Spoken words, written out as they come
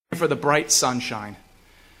for the bright sunshine.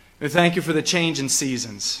 We thank you for the change in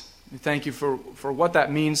seasons. We thank you for what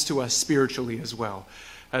that means to us spiritually as well,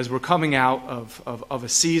 as we're coming out of a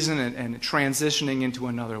season and transitioning into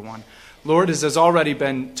another one. Lord, as has already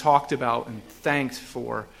been talked about and thanked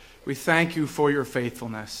for, we thank you for your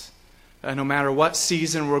faithfulness. And no matter what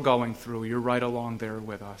season we're going through, you're right along there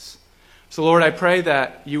with us. So, Lord, I pray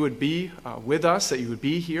that you would be with us, that you would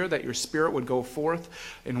be here, that your Spirit would go forth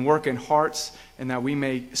and work in hearts, and that we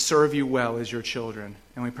may serve you well as your children.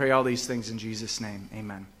 And we pray all these things in Jesus' name.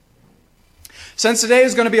 Amen. Since today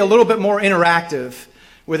is going to be a little bit more interactive,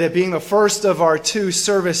 with it being the first of our 2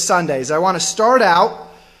 service Sundays, I want to start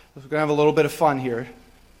out, we're going to have a little bit of fun here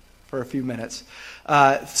for a few minutes.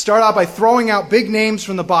 Start out by throwing out big names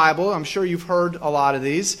from the Bible. I'm sure you've heard a lot of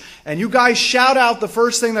these. And you guys shout out the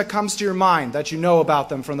first thing that comes to your mind that you know about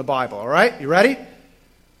them from the Bible. All right? You ready?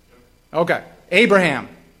 Okay. Abraham.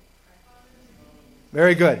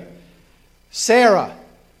 Very good. Sarah.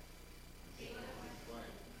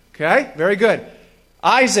 Okay, very good.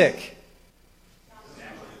 Isaac.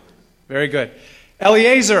 Very good.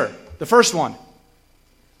 Eliezer, the first one.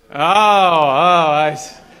 A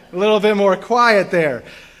little bit more quiet there.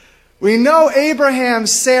 We know Abraham,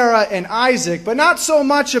 Sarah, and Isaac, but not so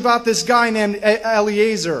much about this guy named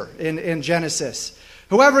Eliezer in Genesis.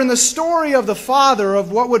 However, in the story of the father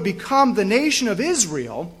of what would become the nation of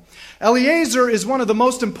Israel, Eliezer is one of the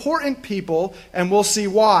most important people, and we'll see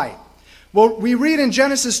why. Well, we read in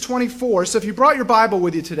Genesis 24, so if you brought your Bible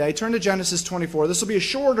with you today, turn to Genesis 24. This will be a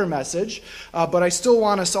shorter message, but I still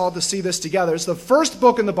want us all to see this together. It's the first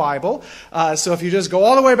book in the Bible, so if you just go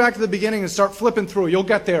all the way back to the beginning and start flipping through, you'll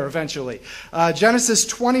get there eventually. Genesis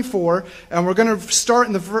 24, and we're going to start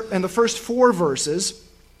in the first 4 verses.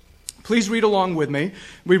 Please read along with me.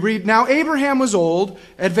 We read, "Now Abraham was old,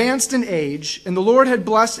 advanced in age, and the Lord had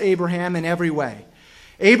blessed Abraham in every way.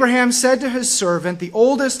 Abraham said to his servant, the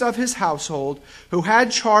oldest of his household, who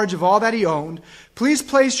had charge of all that he owned, 'Please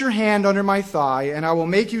place your hand under my thigh, and I will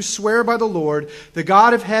make you swear by the Lord, the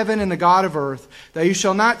God of heaven and the God of earth, that you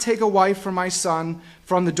shall not take a wife for my son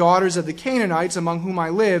from the daughters of the Canaanites among whom I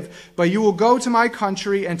live, but you will go to my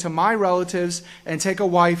country and to my relatives and take a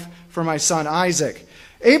wife for my son Isaac.'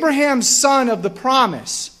 Abraham's son of the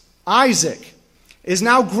promise, Isaac, is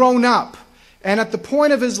now grown up and at the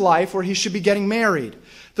point of his life where he should be getting married.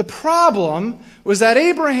 The problem was that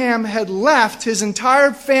Abraham had left his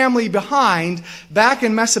entire family behind back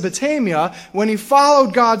in Mesopotamia when he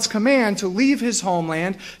followed God's command to leave his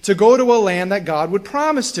homeland to go to a land that God would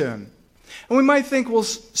promise to him. And we might think, well,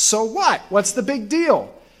 so what? What's the big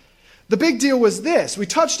deal? The big deal was this. We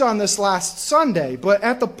touched on this last Sunday, but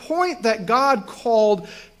at the point that God called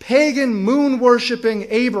pagan moon-worshipping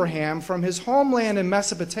Abraham from his homeland in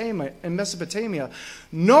Mesopotamia,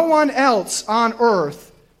 no one else on earth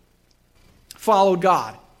followed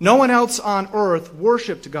God. No one else on earth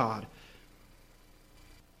worshipped God.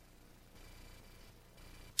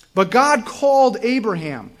 But God called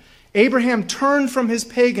Abraham. Abraham turned from his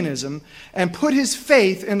paganism and put his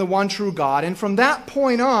faith in the one true God. And from that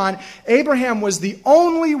point on, Abraham was the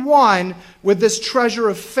only one with this treasure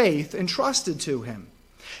of faith entrusted to him.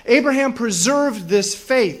 Abraham preserved this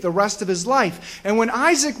faith the rest of his life. And when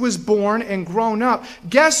Isaac was born and grown up,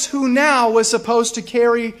 guess who now was supposed to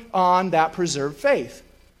carry on that preserved faith?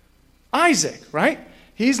 Isaac, right?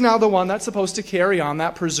 He's now the one that's supposed to carry on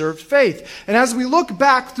that preserved faith. And as we look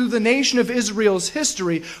back through the nation of Israel's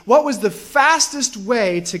history, what was the fastest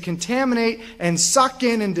way to contaminate and suck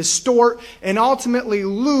in and distort and ultimately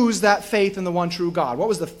lose that faith in the one true God? What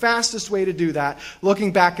was the fastest way to do that,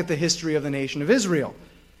 looking back at the history of the nation of Israel?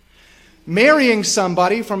 Marrying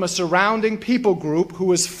somebody from a surrounding people group who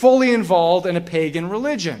was fully involved in a pagan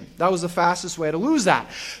religion. That was the fastest way to lose that.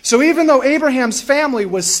 So even though Abraham's family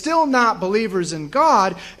was still not believers in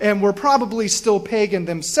God and were probably still pagan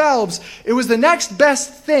themselves, it was the next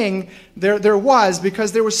best thing there was,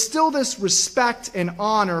 because there was still this respect and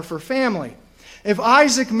honor for family. If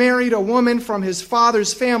Isaac married a woman from his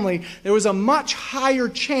father's family, there was a much higher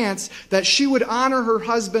chance that she would honor her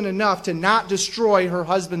husband enough to not destroy her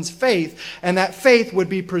husband's faith, and that faith would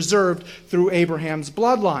be preserved through Abraham's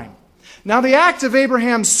bloodline. Now, the act of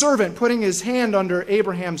Abraham's servant putting his hand under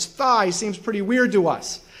Abraham's thigh seems pretty weird to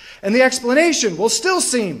us. And the explanation will still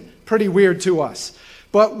seem pretty weird to us.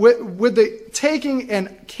 But with the taking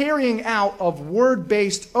and carrying out of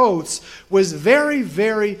word-based oaths was very,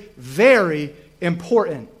 very, very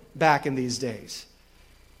important back in these days.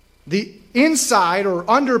 The inside or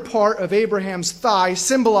under part of Abraham's thigh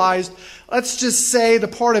symbolized, let's just say, the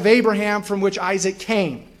part of Abraham from which Isaac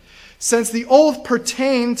came. Since the oath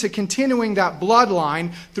pertained to continuing that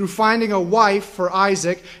bloodline through finding a wife for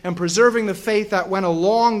Isaac and preserving the faith that went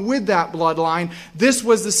along with that bloodline, this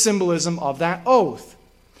was the symbolism of that oath.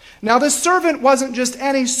 Now, this servant wasn't just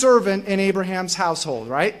any servant in Abraham's household,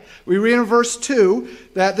 right? We read in verse 2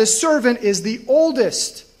 that this servant is the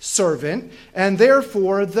oldest servant and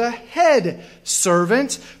therefore the head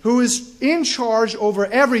servant who is in charge over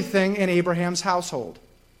everything in Abraham's household.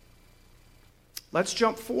 Let's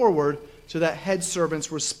jump forward to that head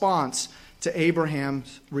servant's response to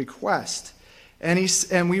Abraham's request.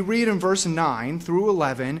 And we read in verse 9 through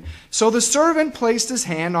 11, "So the servant placed his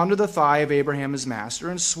hand under the thigh of Abraham his master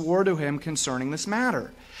and swore to him concerning this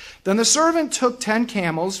matter. Then the servant took 10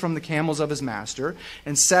 camels from the camels of his master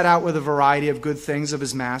and set out with a variety of good things of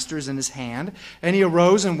his master's in his hand. And he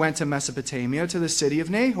arose and went to Mesopotamia to the city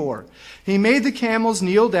of Nahor. He made the camels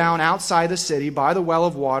kneel down outside the city by the well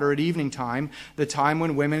of water at evening time, the time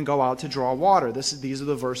when women go out to draw water." These are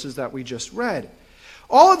the verses that we just read.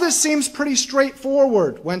 All of this seems pretty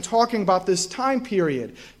straightforward when talking about this time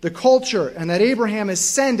period, the culture, and that Abraham is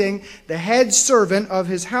sending the head servant of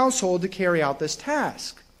his household to carry out this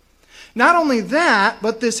task. Not only that,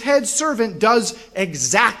 but this head servant does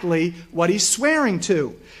exactly what he's swearing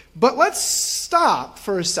to. But let's stop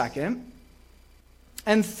for a second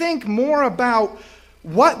and think more about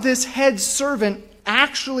what this head servant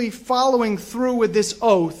actually following through with this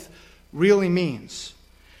oath really means.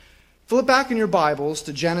 Flip back in your Bibles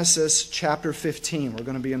to Genesis chapter 15. We're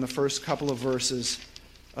going to be in the first couple of verses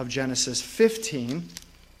of Genesis 15.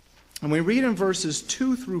 And we read in verses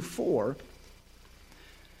 2 through 4,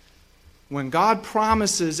 when God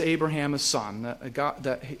promises Abraham a son,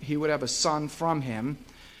 that he would have a son from him,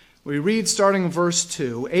 we read starting in verse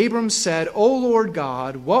 2, "Abram said, O Lord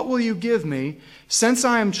God, what will you give me, since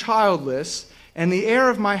I am childless, and the heir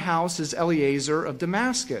of my house is Eliezer of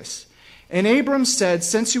Damascus? And Abram said,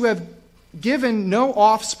 Since you have given no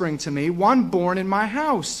offspring to me, one born in my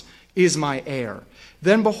house is my heir.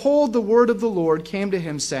 Then behold, the word of the Lord came to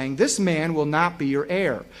him, saying, This man will not be your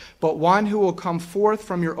heir, but one who will come forth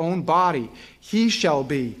from your own body, he shall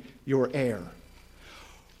be your heir."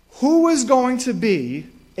 Who was going to be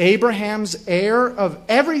Abraham's heir of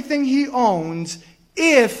everything he owned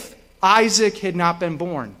if Isaac had not been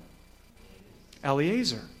born?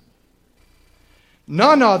 Eliezer.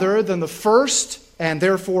 None other than the first and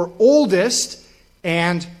therefore oldest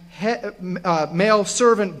and male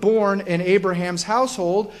servant born in Abraham's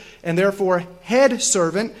household, and therefore head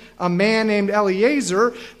servant, a man named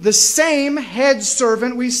Eliezer, the same head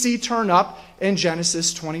servant we see turn up in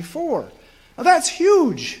Genesis 24. Now that's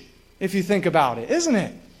huge if you think about it, isn't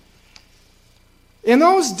it? In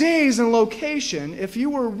those days and location, if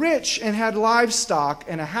you were rich and had livestock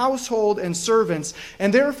and a household and servants,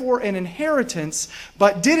 and therefore an inheritance,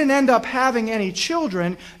 but didn't end up having any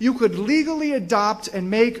children, you could legally adopt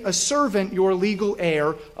and make a servant your legal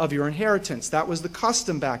heir of your inheritance. That was the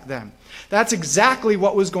custom back then. That's exactly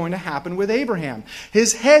what was going to happen with Abraham.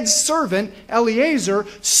 His head servant, Eliezer,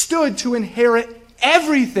 stood to inherit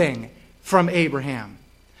everything from Abraham.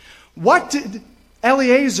 What did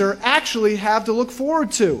Eliezer actually have to look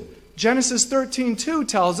forward to? Genesis 13:2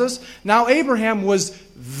 tells us, "Now Abraham was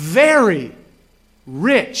very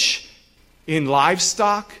rich in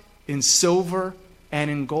livestock, in silver,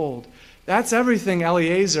 and in gold." That's everything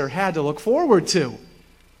Eliezer had to look forward to.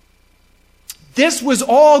 This was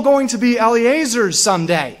all going to be Eliezer's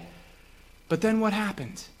someday. But then what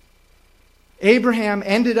happened? Abraham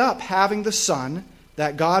ended up having the son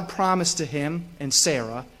that God promised to him and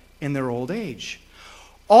Sarah in their old age.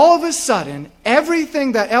 All of a sudden,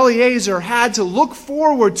 everything that Eliezer had to look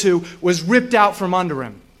forward to was ripped out from under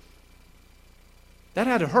him. That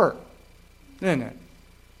had to hurt, didn't it?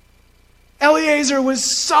 Eliezer was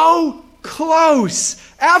so close.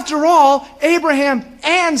 After all, Abraham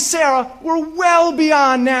and Sarah were well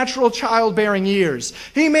beyond natural childbearing years.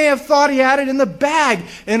 He may have thought he had it in the bag,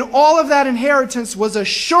 and all of that inheritance was a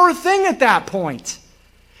sure thing at that point.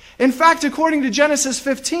 In fact, according to Genesis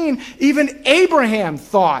 15, even Abraham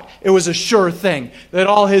thought it was a sure thing that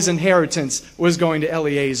all his inheritance was going to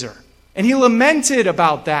Eliezer. And he lamented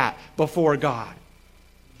about that before God.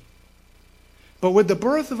 But with the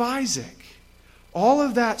birth of Isaac, all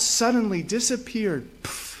of that suddenly disappeared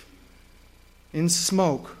in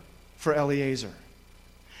smoke for Eliezer.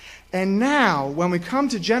 And now, when we come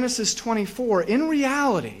to Genesis 24, in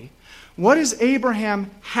reality, what is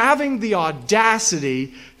Abraham having the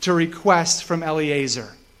audacity to request from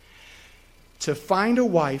Eliezer? To find a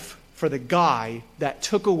wife for the guy that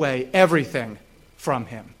took away everything from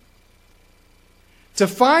him. To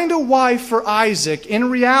find a wife for Isaac, in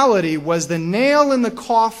reality, was the nail in the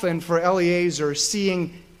coffin for Eliezer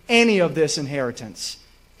seeing any of this inheritance.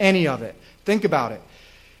 Any of it. Think about it.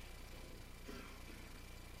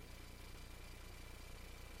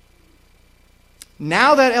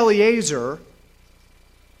 Now that Eliezer,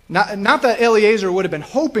 not that Eliezer would have been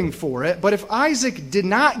hoping for it, but if Isaac did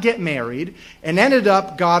not get married and ended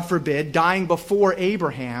up, God forbid, dying before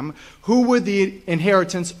Abraham, who would the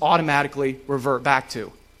inheritance automatically revert back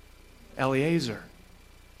to? Eliezer.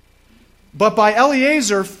 But by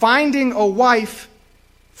Eliezer finding a wife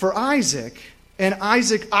for Isaac, and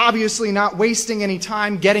Isaac obviously not wasting any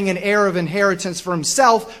time getting an heir of inheritance for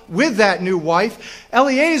himself with that new wife,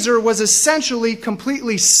 Eliezer was essentially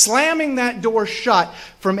completely slamming that door shut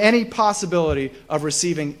from any possibility of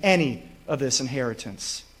receiving any of this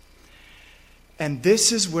inheritance. And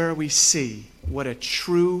this is where we see what a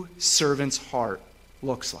true servant's heart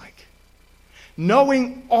looks like.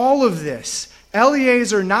 Knowing all of this,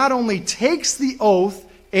 Eliezer not only takes the oath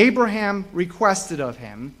Abraham requested of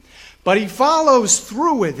him, but he follows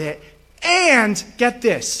through with it and, get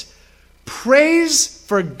this, prays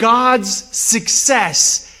for God's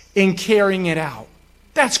success in carrying it out.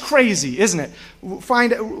 That's crazy, isn't it?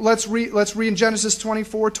 Let's read in Genesis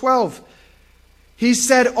 24:12. He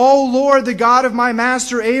said, "O Lord, the God of my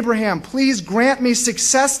master Abraham, please grant me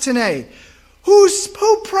success today." Who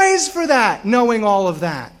prays for that, knowing all of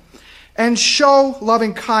that? "And show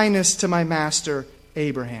loving kindness to my master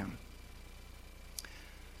Abraham."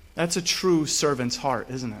 That's a true servant's heart,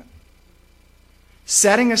 isn't it?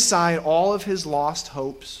 Setting aside all of his lost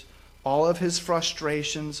hopes, all of his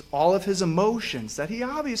frustrations, all of his emotions that he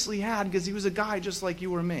obviously had because he was a guy just like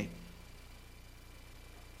you or me,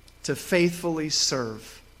 to faithfully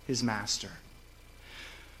serve his master.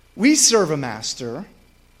 We serve a master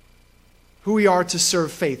who we are to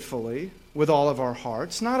serve faithfully with all of our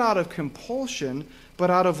hearts, not out of compulsion,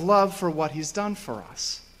 but out of love for what he's done for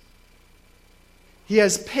us. He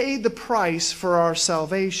has paid the price for our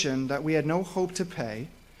salvation that we had no hope to pay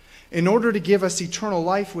in order to give us eternal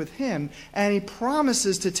life with him, and he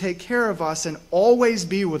promises to take care of us and always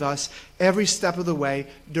be with us every step of the way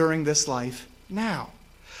during this life now.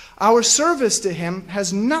 Our service to him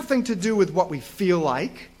has nothing to do with what we feel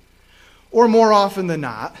like, or more often than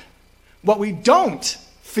not, what we don't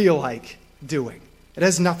feel like doing. It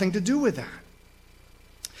has nothing to do with that.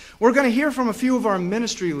 We're going to hear from a few of our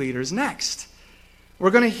ministry leaders next. We're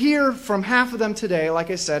going to hear from half of them today, like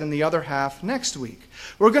I said, and the other half next week.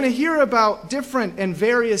 We're going to hear about different and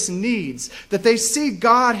various needs that they see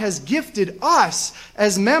God has gifted us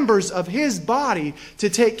as members of his body to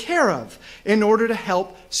take care of in order to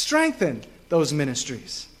help strengthen those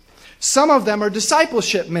ministries. Some of them are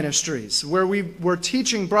discipleship ministries, where we're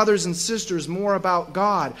teaching brothers and sisters more about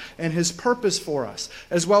God and his purpose for us,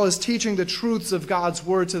 as well as teaching the truths of God's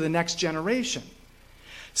word to the next generation.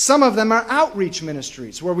 Some of them are outreach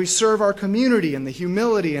ministries, where we serve our community in the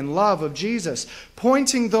humility and love of Jesus,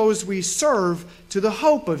 pointing those we serve to the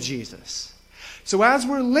hope of Jesus. So as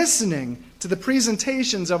we're listening to the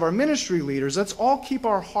presentations of our ministry leaders, let's all keep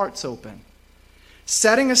our hearts open,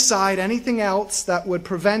 setting aside anything else that would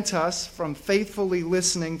prevent us from faithfully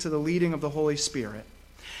listening to the leading of the Holy Spirit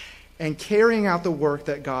and carrying out the work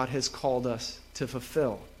that God has called us to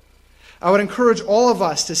fulfill. I would encourage all of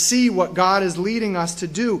us to see what God is leading us to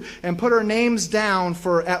do and put our names down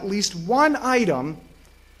for at least one item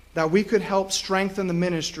that we could help strengthen the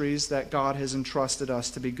ministries that God has entrusted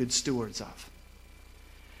us to be good stewards of.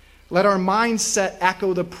 Let our mindset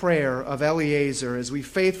echo the prayer of Eliezer as we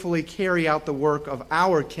faithfully carry out the work of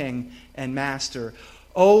our King and Master.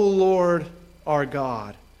 O Lord, our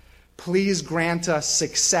God, please grant us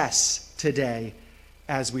success today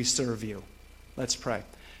as we serve you. Let's pray.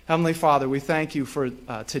 Heavenly Father, we thank you for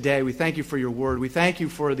today. We thank you for your word. We thank you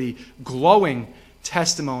for the glowing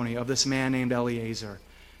testimony of this man named Eliezer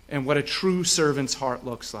and what a true servant's heart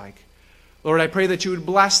looks like. Lord, I pray that you would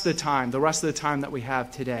bless the time, the rest of the time that we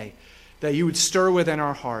have today, that you would stir within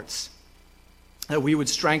our hearts, that we would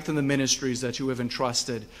strengthen the ministries that you have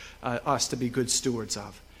entrusted us to be good stewards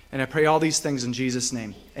of. And I pray all these things in Jesus'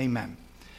 name. Amen.